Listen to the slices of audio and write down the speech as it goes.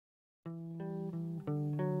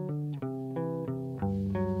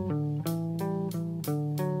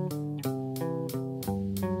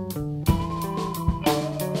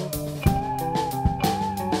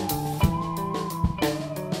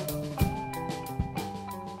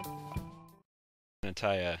going to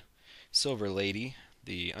tie a Silver Lady.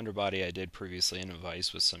 The underbody I did previously in a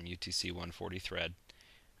vise with some UTC 140 thread.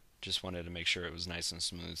 Just wanted to make sure it was nice and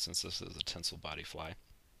smooth since this is a tinsel body fly.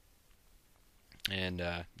 And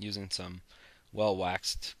using some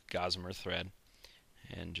well-waxed gossamer thread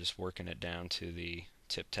and just working it down to the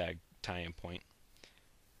tip tag tie-in point.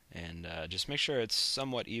 And just make sure it's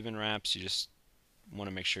somewhat even wraps. You just want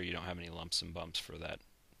to make sure you don't have any lumps and bumps for that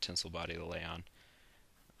tinsel body to lay on.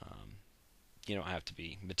 You don't have to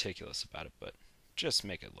be meticulous about it, but just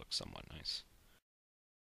make it look somewhat nice.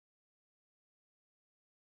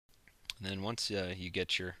 And then once you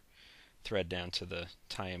get your thread down to the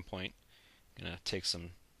tie-in point, I'm going to take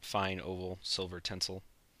some fine oval silver tinsel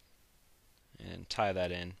and tie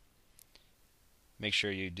that in. Make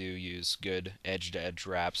sure you do use good edge-to-edge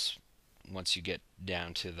wraps once you get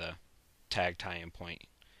down to the tag tie-in point.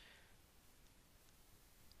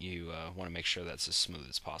 You want to make sure that's as smooth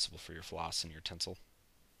as possible for your floss and your tinsel.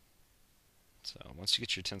 So once you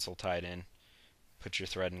get your tinsel tied in, put your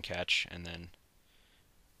thread and catch, and then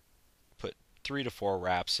put 3 to 4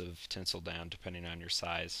 wraps of tinsel down depending on your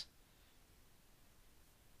size.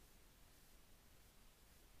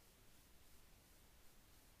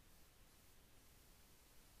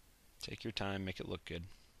 Take your time, make it look good.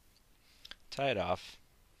 Tie it off,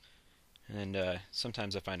 and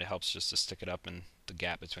sometimes I find it helps just to stick it up in the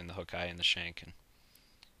gap between the hook eye and the shank and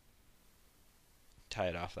tie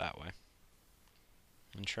it off that way.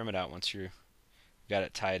 And trim it out once you've got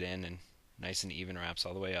it tied in and nice and even wraps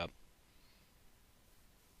all the way up.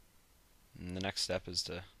 And the next step is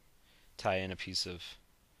to tie in a piece of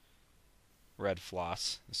red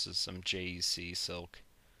floss. This is some JEC silk.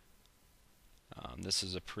 This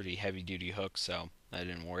is a pretty heavy duty hook, so I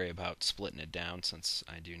didn't worry about splitting it down since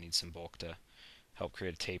I do need some bulk to help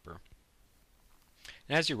create a taper.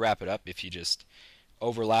 And as you wrap it up, if you just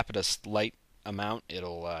overlap it a slight amount,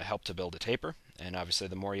 it'll help to build a taper. And obviously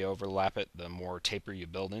the more you overlap it, the more taper you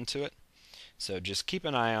build into it. So just keep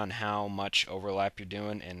an eye on how much overlap you're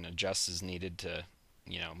doing and adjust as needed to,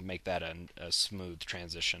 make that a smooth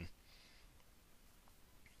transition.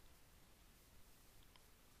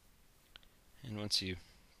 And once you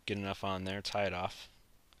get enough on there, tie it off.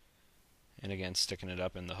 And again, sticking it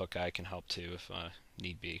up in the hook eye can help too if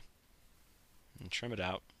need be. And trim it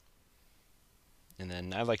out. And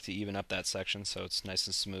then I like to even up that section so it's nice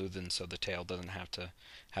and smooth and so the tail doesn't have to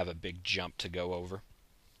have a big jump to go over.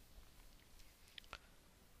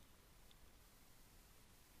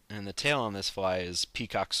 And the tail on this fly is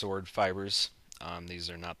peacock sword fibers. These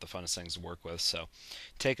are not the funnest things to work with, so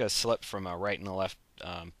take a slip from a right and a left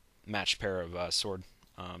matched pair of sword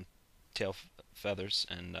tail feathers,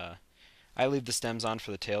 and I leave the stems on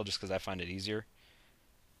for the tail just because I find it easier.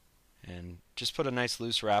 And just put a nice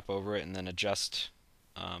loose wrap over it and then adjust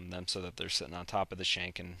them so that they're sitting on top of the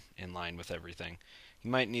shank and in line with everything. You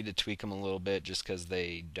might need to tweak them a little bit just because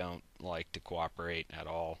they don't like to cooperate at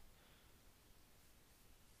all.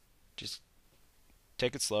 Just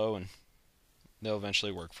take it slow and they'll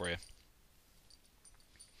eventually work for you.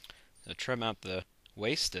 So trim out the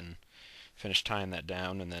waist and finish tying that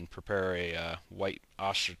down, and then prepare a white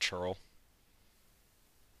ostrich churl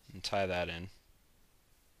and tie that in.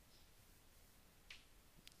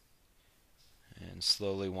 And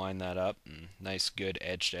slowly wind that up, and nice good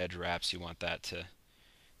edge to edge wraps. You want that to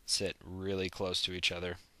sit really close to each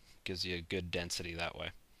other. Gives you a good density that way.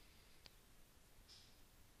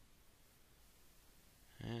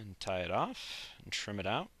 And tie it off and trim it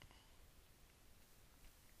out.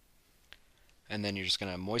 And then you're just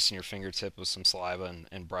going to moisten your fingertip with some saliva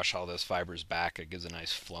and brush all those fibers back. It gives a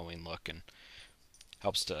nice flowing look and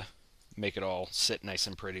helps to make it all sit nice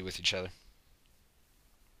and pretty with each other.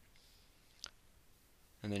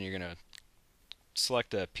 And then you're going to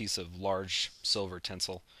select a piece of large silver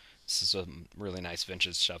tinsel. This is some really nice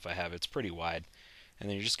vintage stuff I have. It's pretty wide. And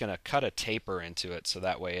then you're just going to cut a taper into it so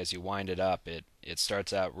that way as you wind it up, it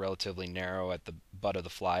starts out relatively narrow at the butt of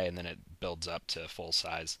the fly and then it builds up to full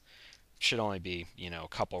size. It should only be, a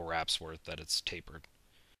couple wraps worth that it's tapered.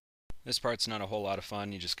 This part's not a whole lot of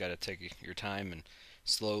fun. You just got to take your time and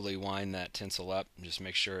slowly wind that tinsel up and just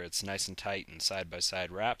make sure it's nice and tight and side by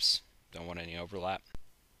side wraps. Don't want any overlap.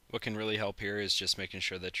 What can really help here is just making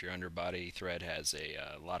sure that your underbody thread has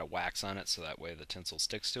a lot of wax on it so that way the tinsel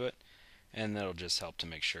sticks to it, and that'll just help to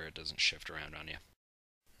make sure it doesn't shift around on you.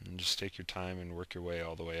 And just take your time and work your way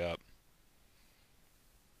all the way up.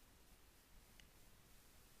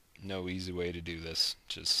 No easy way to do this,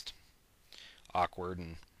 just awkward,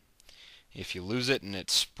 and if you lose it and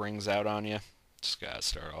it springs out on you, just gotta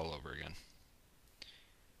start all over again.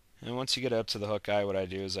 And once you get up to the hook eye, what I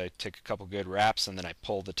do is I take a couple good wraps and then I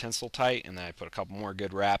pull the tinsel tight, and then I put a couple more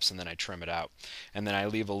good wraps and then I trim it out. And then I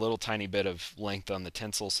leave a little tiny bit of length on the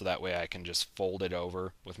tinsel so that way I can just fold it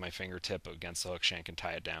over with my fingertip against the hook shank and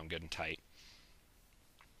tie it down good and tight.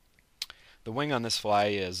 The wing on this fly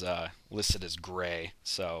is listed as gray,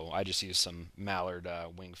 so I just use some mallard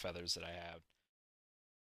wing feathers that I have.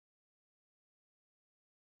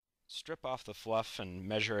 Strip off the fluff and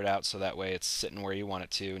measure it out so that way it's sitting where you want it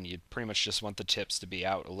to, and you pretty much just want the tips to be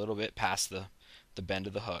out a little bit past the bend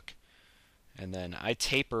of the hook. And then I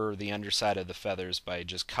taper the underside of the feathers by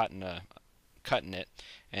just cutting it,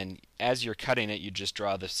 and as you're cutting it you just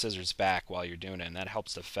draw the scissors back while you're doing it, and that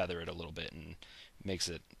helps to feather it a little bit and makes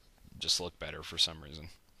it just look better for some reason.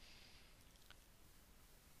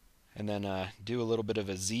 And then do a little bit of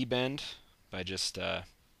a Z bend by just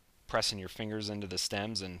pressing your fingers into the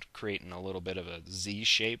stems and creating a little bit of a Z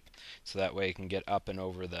shape, so that way it can get up and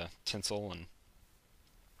over the tinsel and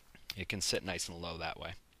it can sit nice and low that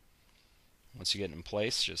way. Once you get it in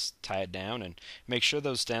place, just tie it down and make sure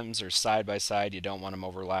those stems are side by side. You don't want them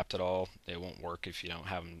overlapped at all. It won't work if you don't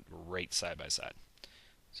have them right side by side.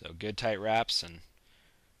 So good tight wraps, and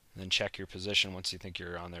then check your position once you think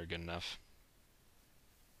you're on there good enough.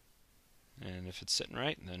 And if it's sitting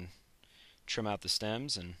right, then trim out the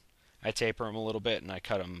stems, and I taper them a little bit, and I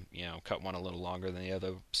cut them, cut one a little longer than the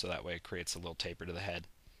other, so that way it creates a little taper to the head.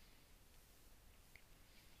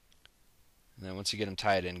 And then once you get them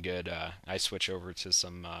tied in good, I switch over to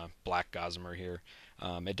some black gossamer here.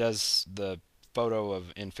 The photo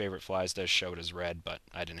of In Favorite Flies does show it as red, but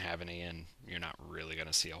I didn't have any, and you're not really going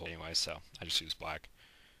to see a whole anyway, so I just use black.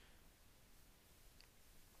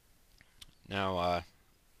 Now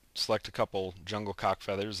select a couple jungle cock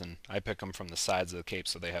feathers, and I pick them from the sides of the cape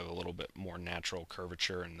so they have a little bit more natural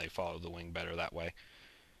curvature and they follow the wing better that way.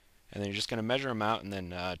 And then you're just going to measure them out and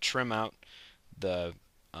then trim out the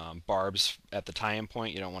barbs at the tie-in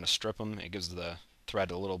point. You don't want to strip them. It gives the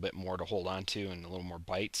thread a little bit more to hold on to and a little more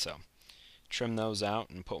bite, so trim those out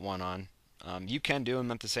and put one on. You can do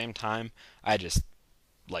them at the same time. I just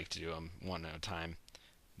like to do them one at a time.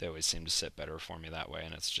 They always seem to sit better for me that way,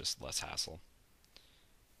 and it's just less hassle.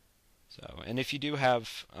 So, and if you do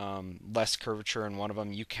have less curvature in one of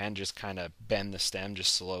them, you can just kind of bend the stem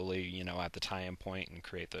just slowly, at the tie-in point and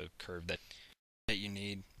create the curve that you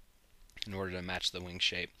need in order to match the wing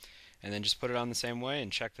shape. And then just put it on the same way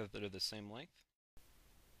and check that they're the same length.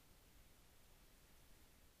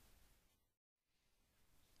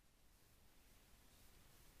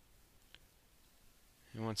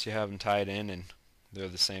 And once you have them tied in and they're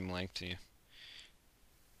the same length, you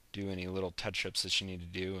do any little touch-ups that you need to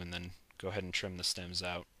do, and then go ahead and trim the stems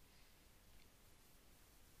out.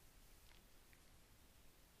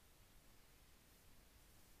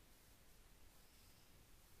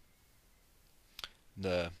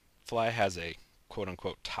 The fly has a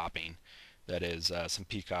quote-unquote topping that is some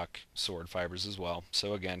peacock sword fibers as well.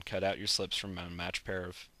 So again, cut out your slips from a matched pair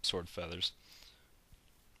of sword feathers.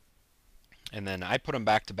 And then I put them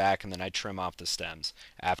back to back, and then I trim off the stems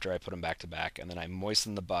after I put them back to back, and then I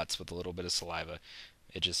moisten the butts with a little bit of saliva.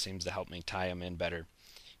 It just seems to help me tie them in better.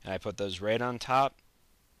 And I put those right on top,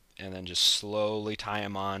 and then just slowly tie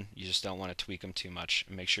them on. You just don't want to tweak them too much.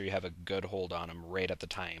 And make sure you have a good hold on them right at the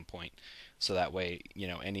tying point, so that way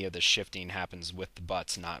any of the shifting happens with the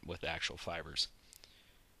butts, not with the actual fibers.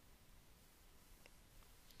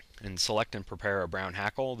 And select and prepare a brown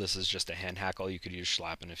hackle. This is just a hand hackle. You could use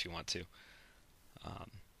schlappen if you want to.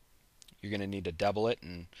 You're going to need to double it,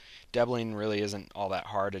 and doubling really isn't all that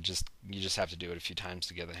hard. You just have to do it a few times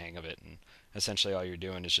to get the hang of it, and essentially all you're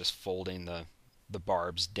doing is just folding the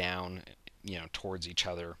barbs down, towards each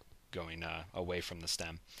other, going away from the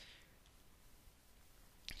stem.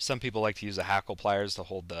 Some people like to use the hackle pliers to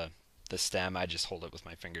hold the stem. I just hold it with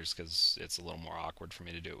my fingers because it's a little more awkward for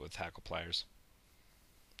me to do it with hackle pliers.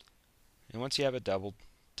 And once you have it doubled,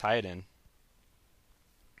 tie it in.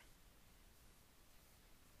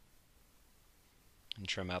 And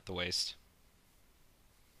trim out the waist.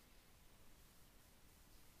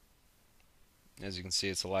 As you can see,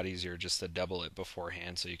 it's a lot easier just to double it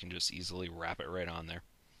beforehand, so you can just easily wrap it right on there.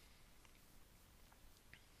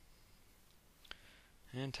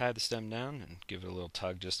 And tie the stem down and give it a little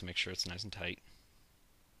tug just to make sure it's nice and tight.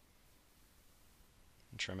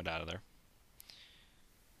 And trim it out of there.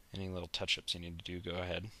 Any little touch-ups you need to do, go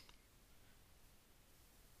ahead.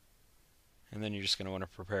 And then you're just going to want to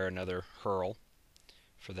prepare another herl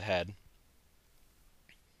for the head.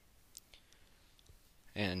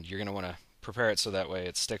 And you're going to want to prepare it so that way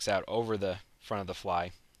it sticks out over the front of the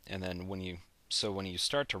fly. And then when you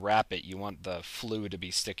start to wrap it, you want the fluid to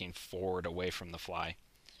be sticking forward away from the fly.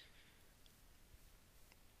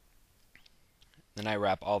 and I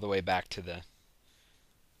wrap all the way back to the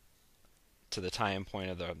tie-in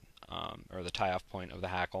point of the or the tie-off point of the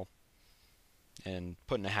hackle, and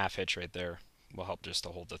putting a half hitch right there will help just to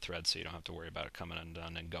hold the thread so you don't have to worry about it coming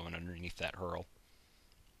undone and going underneath that herl.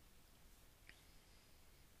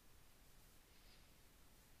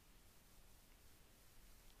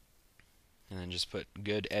 And then just put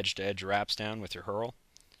good edge-to-edge wraps down with your herl.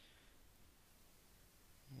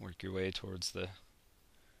 Work your way towards the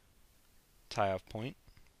tie-off point.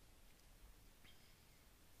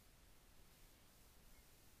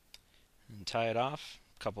 And tie it off.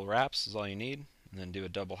 A couple wraps is all you need. And then do a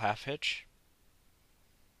double half hitch.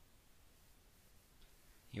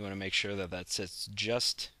 You want to make sure that that sits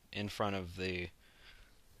just in front of the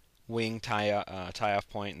wing tie-off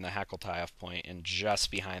point and the hackle tie-off point, and just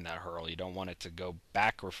behind that herl. You don't want it to go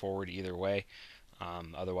back or forward either way.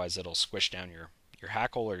 Otherwise it'll squish down your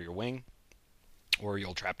hackle or your wing, or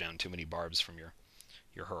you'll trap down too many barbs from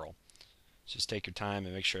your herl. Just take your time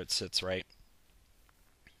and make sure it sits right.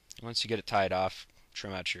 Once you get it tied off,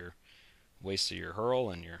 trim out your waist of your herl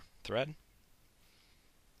and your thread.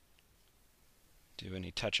 Do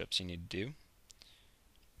any touch-ups you need to do.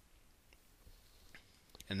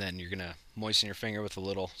 And then you're going to moisten your finger with a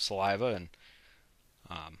little saliva and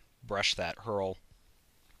brush that herl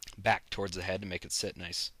back towards the head to make it sit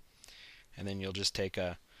nice. And then you'll just take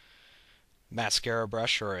a mascara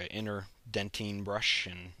brush or an inner dentine brush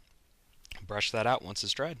and brush that out once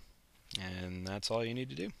it's dried. And that's all you need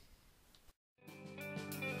to do.